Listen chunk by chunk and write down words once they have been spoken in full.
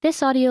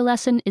This audio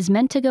lesson is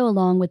meant to go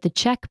along with the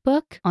Czech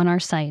book on our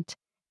site.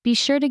 Be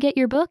sure to get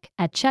your book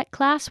at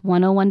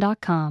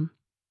czechclass101.com.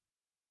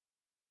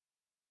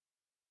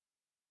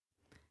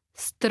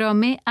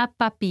 Stromy a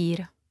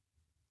papír.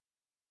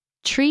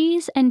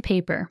 Trees and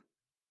paper.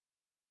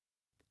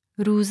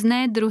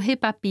 Různé druhy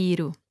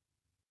papíru.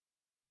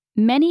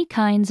 Many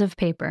kinds of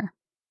paper.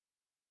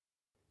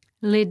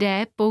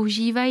 Lidé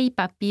používají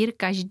papír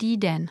každý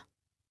den.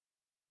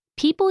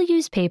 People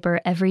use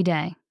paper every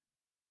day.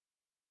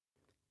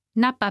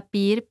 Na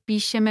papír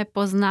píšeme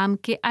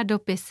poznámky a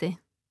dopisy.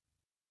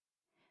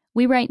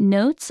 We write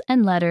notes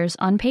and letters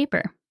on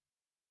paper.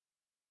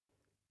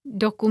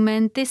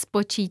 Dokumenty z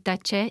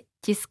počítače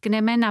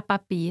tiskneme na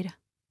papír.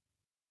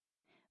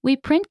 We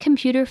print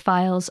computer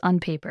files on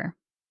paper.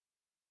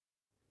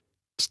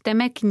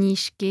 Čteme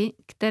knížky,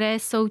 které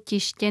jsou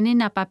tištěny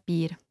na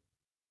papír.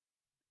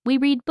 We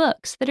read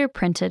books that are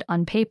printed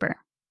on paper.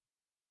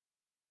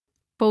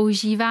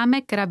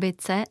 Používáme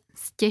krabice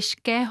z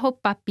těžkého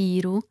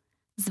papíru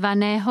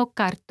zvaného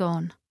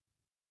karton.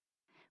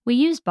 We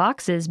use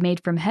boxes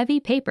made from heavy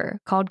paper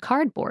called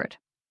cardboard.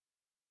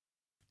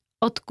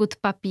 Odkud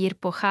papír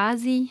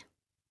pochází?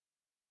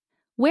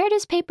 Where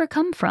does paper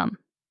come from?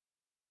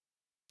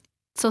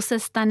 Co se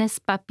stane s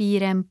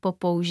papírem po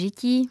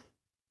použití?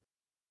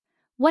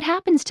 What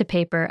happens to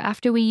paper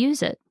after we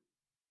use it?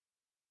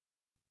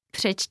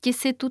 Přečti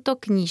si tuto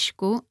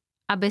knížku,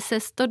 aby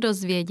ses to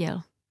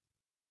dozvěděl.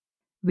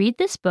 Read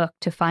this book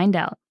to find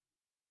out.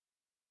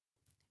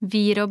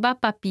 Výroba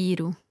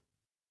papíru.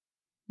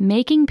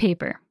 Making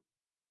paper.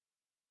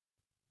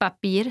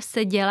 Papír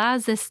se dělá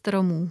ze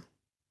stromů.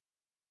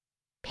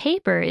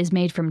 Paper is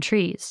made from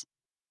trees.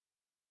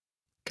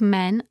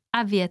 Kmen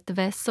a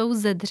větve jsou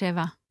ze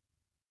dřeva.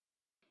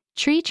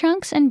 Tree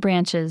trunks and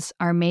branches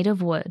are made of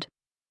wood.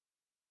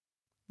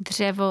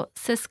 Dřevo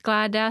se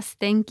skládá z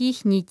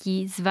tenkých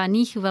nití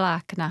zvaných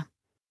vlákna.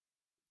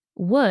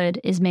 Wood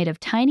is made of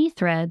tiny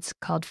threads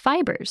called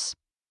fibers.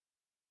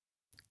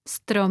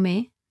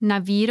 Stromy na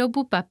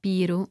výrobu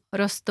papíru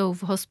rostou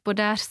v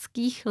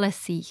hospodářských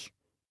lesích.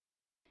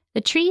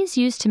 The trees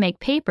used to make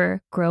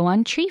paper grow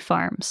on tree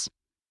farms.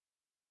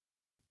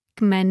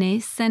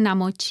 Kmeny se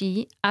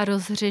namočí a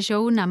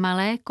rozřežou na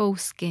malé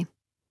kousky.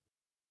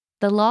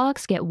 The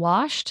logs get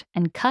washed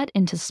and cut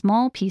into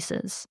small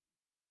pieces.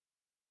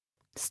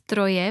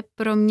 Stroje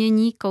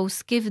promění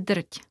kousky v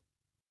drť.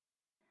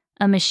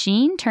 A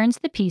machine turns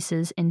the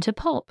pieces into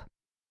pulp.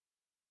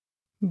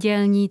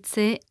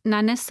 Dělníci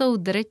nanesou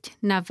drť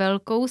na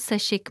velkou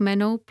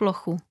sešikmenou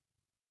plochu.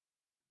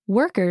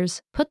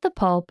 Workers put the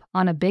pulp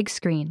on a big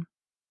screen.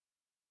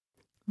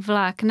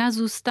 Vlákna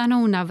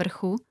zůstanou na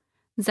vrchu,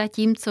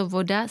 zatímco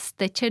voda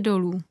steče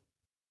dolů.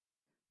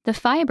 The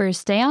fibers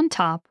stay on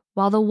top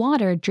while the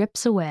water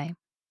drips away.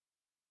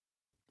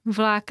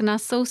 Vlákna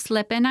jsou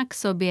slepena k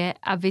sobě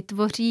a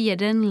vytvoří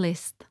jeden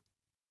list.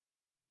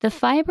 The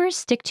fibers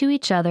stick to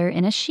each other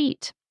in a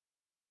sheet.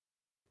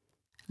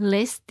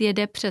 List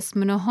jede přes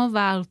mnoho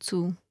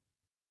válců.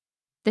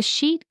 The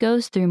sheet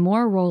goes through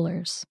more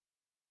rollers.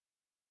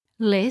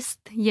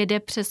 List jede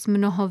přes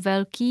mnoho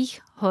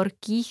velkých,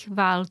 horkých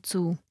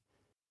válců.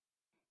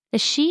 The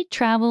sheet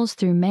travels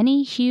through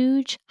many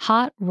huge,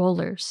 hot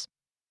rollers.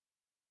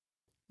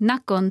 Na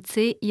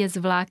konci je z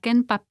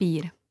vláken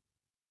papír.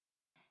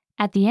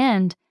 At the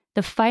end,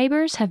 the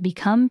fibers have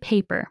become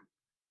paper.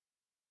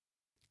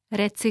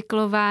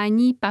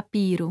 Recyklování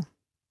papíru.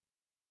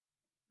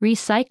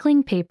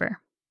 Recycling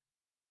paper.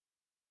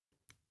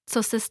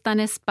 Co se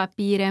stane s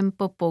papírem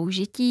po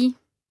použití?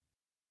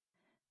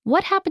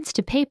 What happens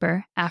to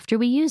paper after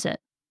we use it?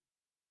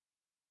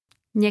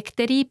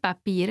 Některý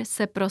papír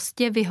se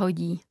prostě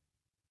vyhodí.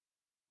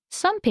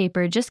 Some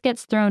paper just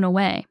gets thrown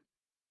away.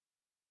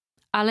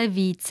 Ale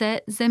více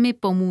zemi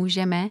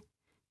pomůžeme,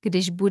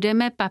 když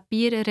budeme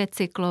papír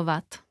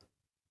recyklovat.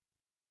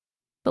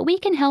 But we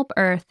can help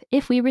Earth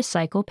if we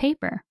recycle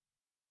paper.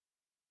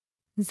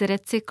 Z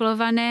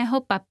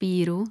recyklovaného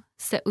papíru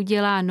se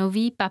udělá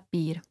nový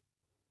papír.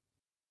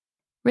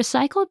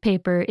 Recycled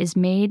paper is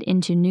made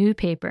into new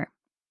paper.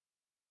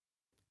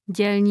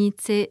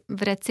 Dělníci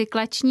v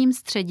recyklačním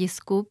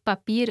středisku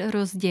papír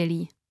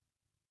rozdělí.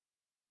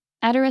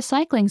 At a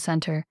recycling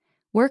center,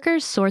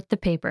 workers sort the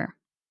paper.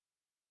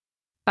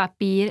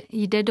 Papír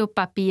jde do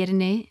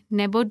papírny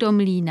nebo do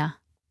mlýna.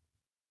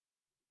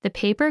 The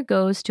paper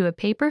goes to a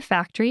paper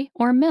factory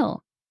or mill.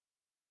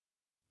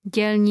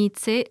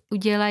 Dělníci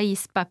udělají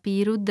z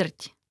papíru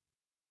drť.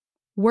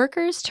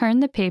 Workers turn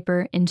the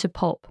paper into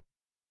pulp.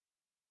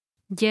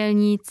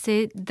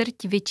 Dělníci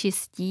drť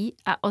vyčistí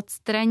a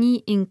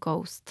odstraní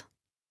inkoust.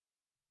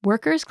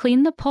 Workers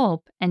clean the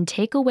pulp and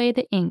take away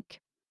the ink.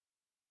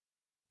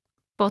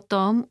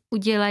 Potom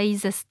udělají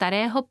ze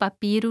starého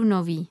papíru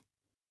nový.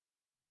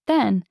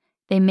 Then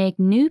they make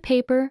new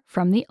paper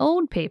from the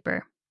old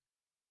paper.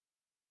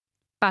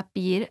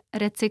 Papír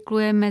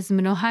recyklujeme z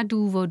mnoha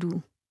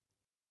důvodů.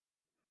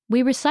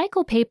 We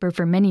recycle paper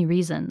for many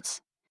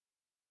reasons.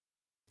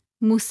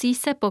 Musí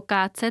se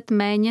pokácet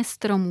méně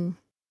stromů.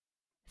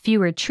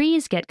 Fewer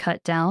trees get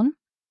cut down.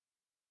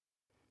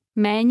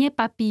 Méně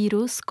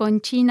papíru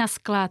skončí na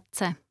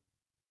skládce.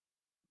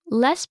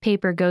 Less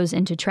paper goes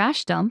into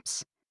trash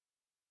dumps.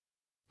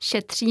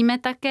 Šetříme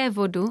také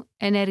vodu,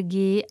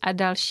 energii a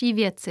další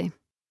věci.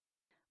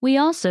 We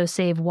also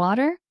save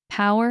water,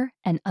 power,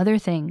 and other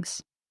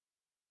things.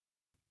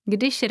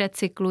 Když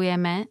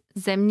recyklujeme,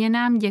 země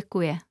nám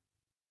děkuje.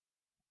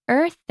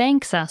 Earth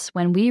thanks us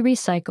when we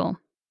recycle.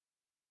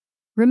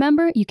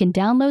 Remember, you can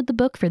download the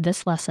book for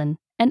this lesson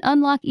and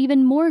unlock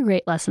even more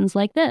great lessons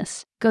like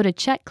this. Go to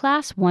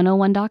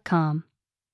CzechClass101.com.